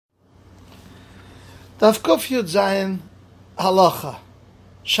Daf Kuf Yud Zayin Halacha.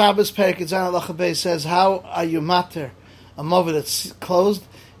 Shabbos Perek Yud Zayin Halacha Beis says, how are you mater a mover that's closed?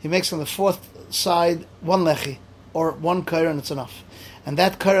 He makes on the fourth side one lechi, or one kaira, and it's enough. And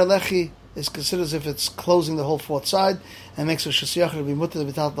that kaira lechi is considered as if it's closing the whole fourth side, and makes a shasiyach to be mutter to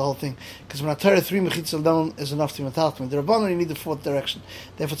metal the whole thing. Because when I tell you 3 mechitzah alone is enough to metal to me. The Rabbanan, you need the fourth direction.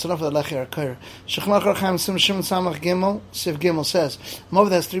 Therefore, it's enough for the lechi or kaira. Shechlach Archaim Sim Shimon Samach Gimel Siv Gimel says, mover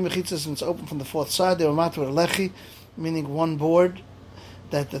that has 3 mechitzahs and it's open from the fourth side. They were matter with a lechi, meaning one board,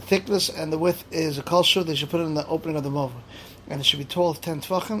 that the thickness and the width is a kosher. They should put it in the opening of the mover. And it should be 12, 10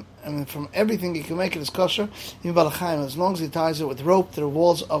 tvachim, and from everything you can make it is kosher, even balachayim, as long as he ties it with rope to the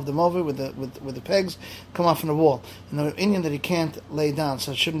walls of the mover with the pegs come off from the wall. And the Indian that he can't lay down,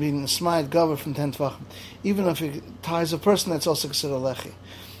 so it shouldn't be nesmayed gover from 10 tvachim. Even if he ties a person, that's also considered lechi.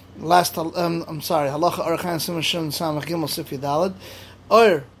 Halacha Archaim Simon Shem Samach Gimel Sif Yudalad,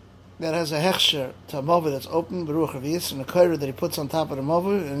 or that has a hechsher to a mover that's open, beruach revius, and a kaira that he puts on top of the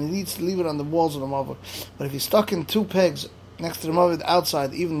mover, and he needs to leave it on the walls of the mover. But if he's stuck in 2 pegs next to the movid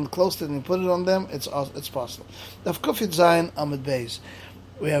outside, even close to it, and you put it on them, it's possible. Daf Kuf Yud Zayin Amud Beis.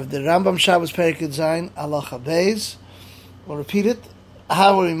 We have the Rambam Shabbos Perek Yud Zayin Halacha Beis. We'll repeat it.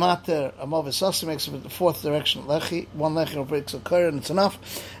 How will we matter a movid sasa makes it with the fourth direction lechi, one lechi or breaks a kara, and it's enough.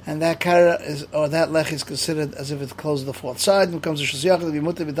 And that kara is, or that lechi is considered as if it closes the fourth side and becomes a shasiyach to be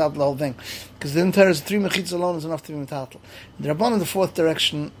mutter without the whole thing. Because the entire 3 mechitzah alone is enough to be metatal. The Rabban in the fourth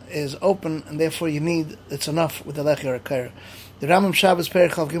direction is open, and therefore it's enough with the lechi or a kara. The Rambam Shabbos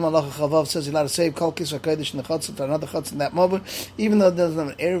Perek Chav Gimel Halacha Chavav says you're allowed to save Kol Kis HaKodesh in the Chatzot or another Chatzot in that mover, even though it doesn't have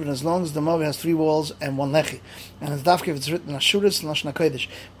an erev, and as long as the mover has 3 walls and 1 lechi. And it's dafke if it's written in Ashuris and Lashon HaKodesh.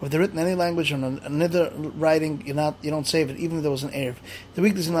 If they're written in any language or another writing, you don't save it, even if there was an erev. The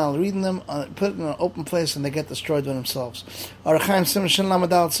weakness is not reading them, put it in an open place, and they get destroyed by themselves. Arachaim Simon Shin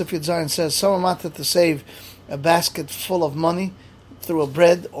Lamadal Sif Yud Zayin says someone wanted to save a basket full of money through a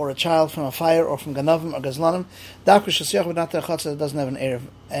bread or a child from a fire or from ganavim or gazlanim, that doesn't have an erev,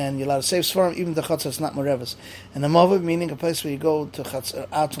 and you're allowed to save svarim even the chatzah is not morevis. And the movav, meaning a place where you go to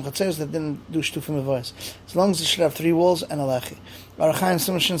out from chatzahs that didn't do shtufim voice, as long as it should have 3 walls and a lechi. Arachaim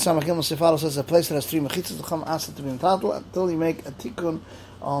Simon Samach Gimel Sifalo says a place that has 3 mechitzas to come asked to be metal until you make a tikkun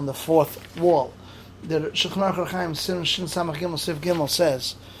on the 4th wall. The Shulchan Aruch Arachaim Simon Samach Gimel Sif Gimel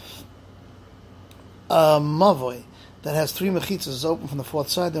says mavoy that has 3 mechitzas is open from the 4th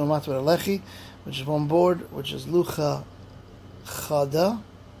side. They will matter with a lechi, which is one board, which is lucha chada.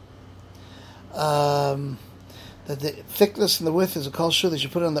 That the thickness and the width is a kosher. They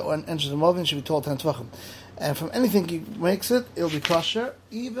should put it on the edge of the moven. It should be 12, 10 tvachim. And from anything he makes it, it'll be kosher,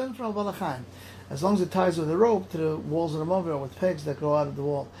 even from balachayim, as long as it ties with a rope to the walls of the moven or with pegs that go out of the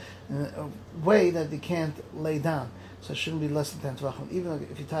wall in a way that they can't lay down. So it shouldn't be less than 10 tvachim. Even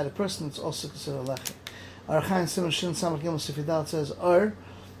if you tie the person, it's also considered a lechi. Archaim Simon Shin Samach Gimel Sifidal says,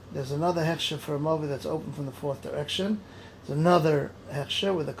 there's another hechsher for a movie that's open from the 4th direction. There's another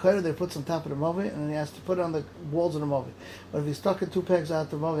hechsher with a kaira they put on top of the movie, and then he has to put it on the walls of the movie. But if he's stuck in 2 pegs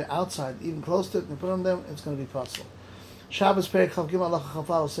out the movie outside, even close to it, and they put on them, it's going to be possible. Shabbos Perek Chav Gimel Halacha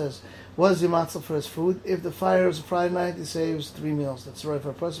Chafalo says, what is the matzah for his food? If the fire is a Friday night, he saves 3 meals. That's right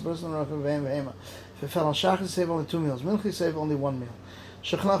for a person, and right for behema. If it fell on Shachar, he saves only 2 meals. Mincha, he saves only 1 meal.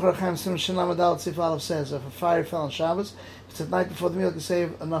 Shulchan Aruch Arachaim Simon Shin Lamadal Tzif Aleph says if a fire fell on Shabbos, if it's at night before the meal, you can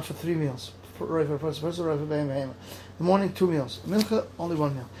save enough for 3 meals. Right for a person, right for behema. The morning 2 meals. Mincha, only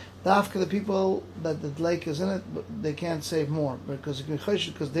 1 meal. Dafka, the people that the lake is in it, they can't save more because you can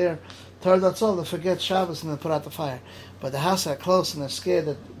because they're tired. That's all. They forget Shabbos and they put out the fire. But the house are close and they're scared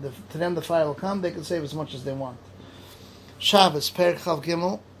that to them the fire will come. They can save as much as they want. Shabbos Perek Chav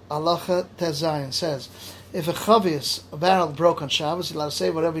Gimel Halacha Tezayin says, if a barrel broke on Shabbos, he's allowed to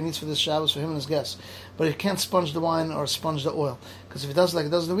save whatever he needs for this Shabbos for him and his guests. But he can't sponge the wine or sponge the oil. Because if he does like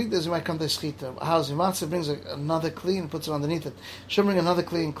he does in the weekdays, he might come to Schita. How's he? Matzah brings another kli and puts it underneath it. Should bring another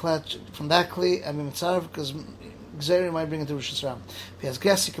kli and clutch from that kli and be mitzaref because Xeri might bring it to Rosh Hashanah. If he has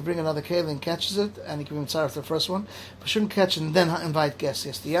guests, he can bring another keli and catches it, and he can be mitzaref the first one. But shouldn't catch it and then invite guests.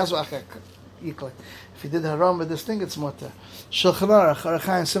 Yes, the yazu achak yikle. If he did haram with this thing, it's mutter. Shulchan Aruch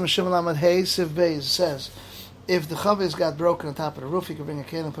Arachaim Simon Shimon Lamed Hey Siv Beis says, if the chavis got broken on top of the roof, he can bring a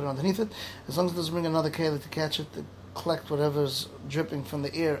keli and put it underneath it, as long as it doesn't bring another keli to catch it, to collect whatever's dripping from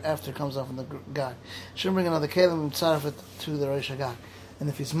the ear after it comes off from the gag. Shouldn't bring another keli and tzaref it to the Rosh Hagag. And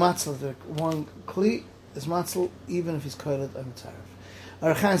if he's matzal, the one kli is matzal, even if he's koiled on the tzaref.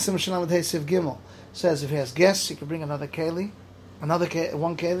 Arachaim Simon Shalom Hey Siv Gimel says if he has guests, he can bring another keli, one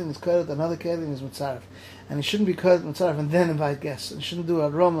keli, and he's koiled, another keli, and he's mitzaref. And he shouldn't be koiled mitzaref and then invite guests. And he shouldn't do a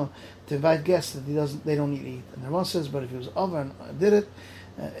roma to invite guests that they don't need to eat. And the Ramah says, but if he was over and did it,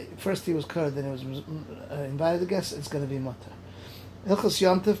 First he was curd, then he was invited to guests, it's going to be mutter. Hilchos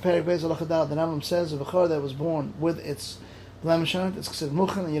Yontif, Perik Beis Halacha Dal, the Rambam says, if a chor that was born with its blemish on it, it's considered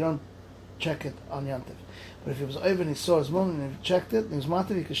muchen, and you don't check it on Yontif. But if he was over and he saw his mum and he checked it, and he was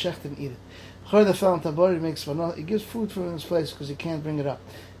matir, he could shecht and eat it. Chor that fell in tabor, he gives food from his place because he can't bring it up,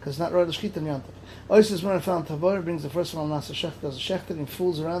 because it's not right to shchit on Yontif. Oises when it fell in tabor, brings the first one on Nasa Shecht, does a shecht, and he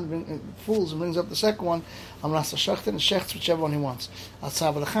fools around, and brings up the second one on Nasa Shecht, and shechts whichever one he wants. Outside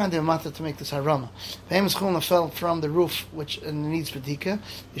of the Chan, they're matir to make this harama. Famous chulna fell from the roof, which and needs bedika.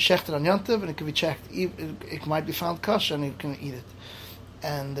 You shecht it on Yontif, and it can be checked. It might be found kosher, and you can eat it.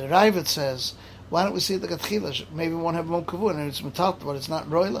 And the Ravid says, why don't we see it like a tchila? Maybe we won't have mom kavu, and it's metal, but it's not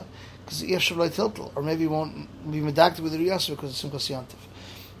roila, because the yef shavloi tiltel, or maybe it won't be medaked with the riyasa because it's simchas Yontif.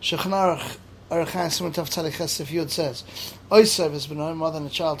 Shechnarach Arachan Simon Tav Tzadik Chesef Yud says, Oisav is benoy, more than a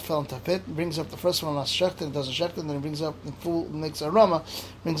child fell into a pit, brings up the first one on Shecht, and doesn't shecht, and then he brings up the full, makes a rama,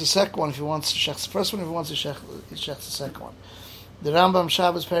 brings the second one if he wants to shecht the first one, if he wants to shecht, he shechts the second one. The Rambam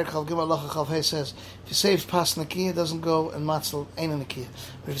Shabbos Perik Chal Gimel Halacha Chal Hey says, if you save Pas Nakiya, it doesn't go in Matzel Ein Nakiya.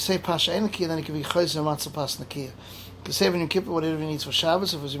 But if you save Pasha Ein Nakiya, then it can be Chayz and Matzel Pas Nakiya. You can save in Yom Kippur whatever he needs for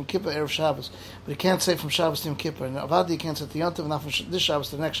Shabbos, if it was Yom Kippur, Erev Shabbos. But he can't save from Shabbos to Yom Kippur. And Avadi, you can't save to Yom Tov, not from this Shabbos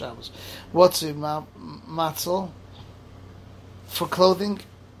to the next Shabbos. What's it, Matzel? For clothing,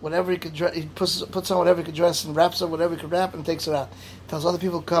 whatever he could dress, he puts on whatever he could dress and wraps up whatever he could wrap and takes it out. Tells other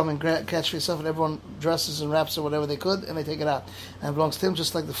people to come and catch for yourself, and everyone dresses and wraps up whatever they could, and they take it out. And it belongs to him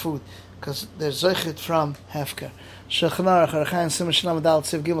just like the food, because there's Zoichet from Hefker. Shechnar, Charachayim, Simon Shnam Adal,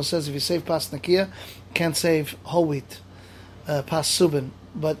 Tziv Gimel says, if you save Pas Nakiya, can't save whole wheat, Pas Subin.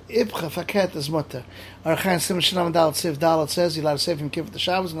 But Ibcha Faket is mutter. Arachayim, Simon Shnam Adal, Tziv Dal, it says, you're allowed to save Yom Kippur to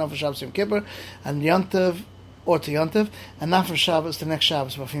Shabbos, and not for Shabbos to Yom Kippur, and Yontiv, or to Yontiv, and not from Shabbos to next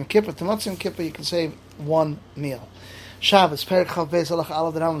Shabbos. But from Yom Kippur to Motzei Yom Kippur, you can save one meal. Shabbos, Perik Chav Beis Halacha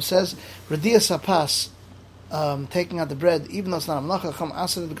Aleph, the Rambam says, Radias HaPas, taking out the bread, even though it's not a malacha, Chum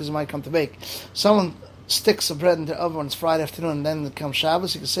Asad, because it might come to bake. Someone sticks the bread into the oven when it's Friday afternoon, and then it comes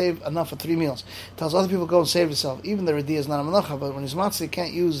Shabbos, you can save enough for 3 meals. Tells other people, go and save yourself. Even the Radias is not a malacha, but when he's matzah, he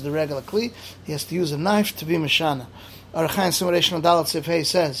can't use the regular kli, he has to use a knife to be mishana. Arachayim Simulation Dalat Sifhei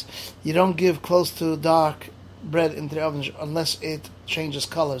says, you don't give close to dark bread into the oven unless it changes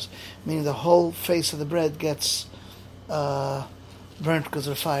colors, meaning the whole face of the bread gets burnt because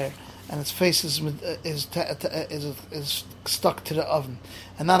of the fire, and its face is stuck to the oven,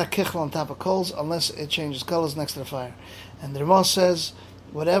 and not a kichel on top of coals unless it changes colors next to the fire. And the Ramah says,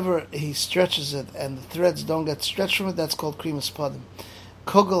 whatever he stretches it and the threads don't get stretched from it, that's called krimas padim.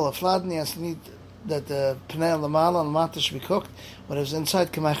 Kugel or fladen, he has to need that the pnei lamala and mata should be cooked. Whatever's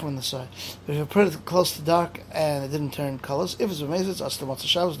inside, kamachim in the side. But if you put it close to dark and it didn't turn colors, if it's amazing, it's astam what's the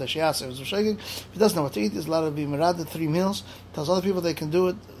shabbos, the shias, if it's shaking. If he doesn't know what to eat, he's allowed to be mirad 3 meals. Tells other people they can do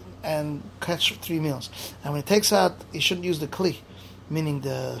it and catch 3 meals. And when he takes out, he shouldn't use the kli, meaning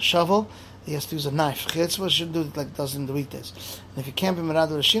the shovel. He has to use a knife. Chetzva shouldn't do it like it does in the weekdays. And if you can't be mirad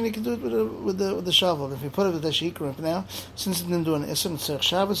with a shin, he can do it with the shovel. And if you put it with the shikra now, since he didn't do an isser and tzarech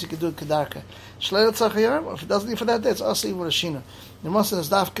Shabbos, he can do it kedarka. Shleil tzachayar, or if he doesn't eat for that day, it's also even with a shina. The most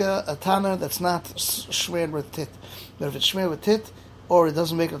is dafka a tanner that's not shmeared with tit. But if it's shmeared with tit, or it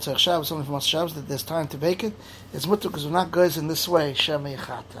doesn't make it tzarech Shabbos, only for Mas Shabbos, that there's time to bake it, it's mutter because we're not guys in this way. Shem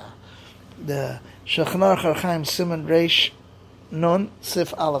yechata. The Shechnar Charchaim Simon Reish Nun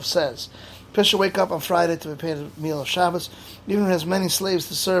Sif Aleph says, Pesha wake up on Friday to prepare the meal of Shabbos. Even if he has many slaves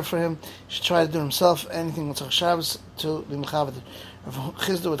to serve for him, he should try to do it himself. Anything with Shabbos to be mechaber. Rav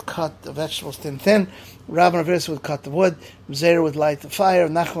Chizda would cut the vegetables thin. Rabbi Rav would cut the wood. Zera would light the fire.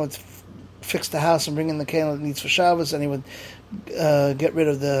 Nachman would fix the house and bring in the candle that needs for Shabbos, and he would get rid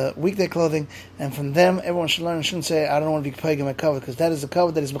of the weekday clothing. And from them, everyone should learn and shouldn't say, I don't want to be pagan my cover, because that is the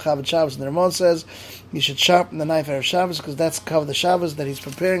cover that is mechaber Shabbos. And the Ramon says, you should sharpen the knife at Shabbos, because that's cover the Shabbos that he's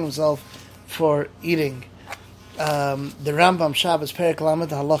preparing himself for eating. The Rambam Shabbos Perik Lamed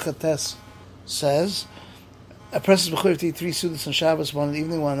Halacha Tes says, a person is mechuyev to eat 3 sudas on Shabbos, 1 in the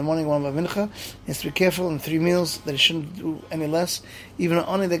evening, 1 in the morning, 1 by mincha. He has to be careful in 3 meals that he shouldn't do any less. Even an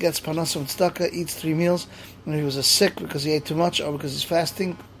oni that gets parnasa and tzedakah eats 3 meals. When he was sick because he ate too much or because he's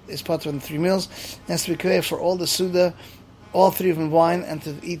fasting, is part of the 3 meals. He has to be careful for all the suda, all 3 of them wine, and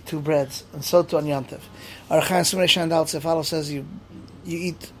to eat 2 breads, and so too on Yantav. Arachayim Simrei Shandal Tzefalo says you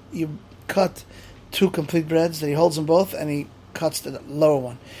cut 2 complete breads, that he holds them both, and he cuts the lower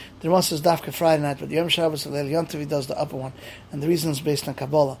one. The Ramah says Dafka Friday night, but Yom Shabbos and Leil Yontiv he does the upper one, and the reason is based on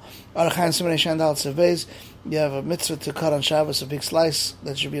Kabbalah. Arachayim Simrei Shandal Tzevez, you have a mitzvah to cut on Shabbos a big slice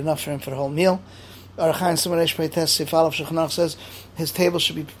that should be enough for him for the whul meal. Arachayim Simrei Shpeites Sifalav Shechanach says his table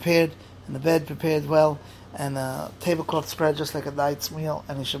should be prepared and the bed prepared well, and a tablecloth spread just like a night's meal,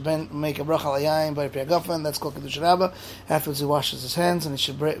 and he should make a bracha al yayin by Priagafen, that's called Kiddush Rabbah. Afterwards he washes his hands, and he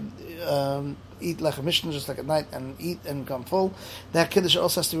should eat like a mishnah just like at night, and eat and come full. That Kiddush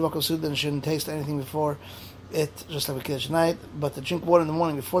also has to be Rokav Suda, and shouldn't taste anything before it, just like a Kiddush at night. But to drink water in the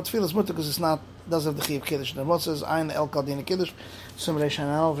morning before Tefillah is mutter, because it's not, doesn't have the Chiyuv Kiddush. The Ramot says, Ayin El Kaldina Kiddush, Sum Reishan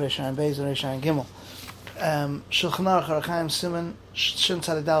Alv, Reishan Beis, and Reishan Gimel. Shulchan Aruch Harachaim Siman Shin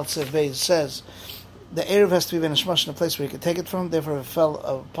Tzadidal Tzev Beis says, the Erev has to be in a shmash in a place where he can take it from. Therefore, if it fell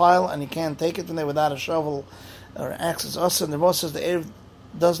a pile and he can't take it from there without a shovel or axe, it's us. And the Ramot says the Erev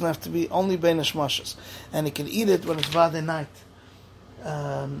doesn't have to be only bein shmashas, and he can eat it when it's Vade night.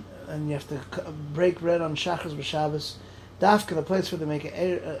 And you have to break bread on Shachris b'Shabbos. Dafka, the place where they make it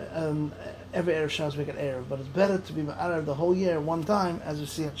every Erev Shabbos make an Erev, but it's better to be out of the whole year one time, as we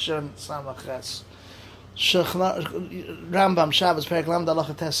see in Shem Samach Ches. Rambam Shabbos Perek Lam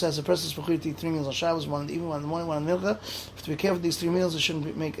Halacha Tes says a person is required to eat 3 meals on Shabbos, one in the evening, one in the morning, one in the milcha. To be careful with these 3 meals, it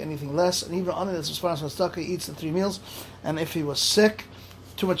shouldn't make anything less. And even on it, as far as Mastaka, he eats the 3 meals. And if he was sick,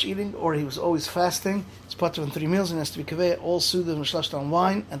 too much eating, or he was always fasting, it's part of 3 meals, and he has to be kaveh all suda and shlashta on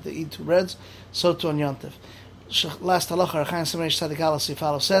wine, and to eat 2 breads, so too on Yontif. Last halacha, Archaim Samesh Tzadik Aleph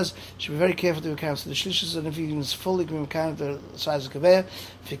Sifalo says, should be very careful to account to the shlishis, and if he is fully can account the size of kaveh.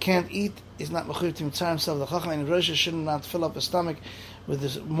 If he can't eat, he's not mechuyev to mitzvah himself. The chacham and Rosh should not fill up his stomach with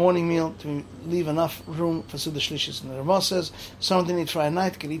his morning meal to leave enough room for suda shlishis. And the Ramah says, someone didn't eat Friday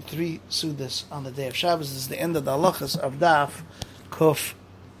night can eat 3 sudas on the day of Shabbos. This is the end of the halachas of Daf Kuf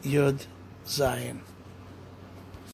Yud Zayin.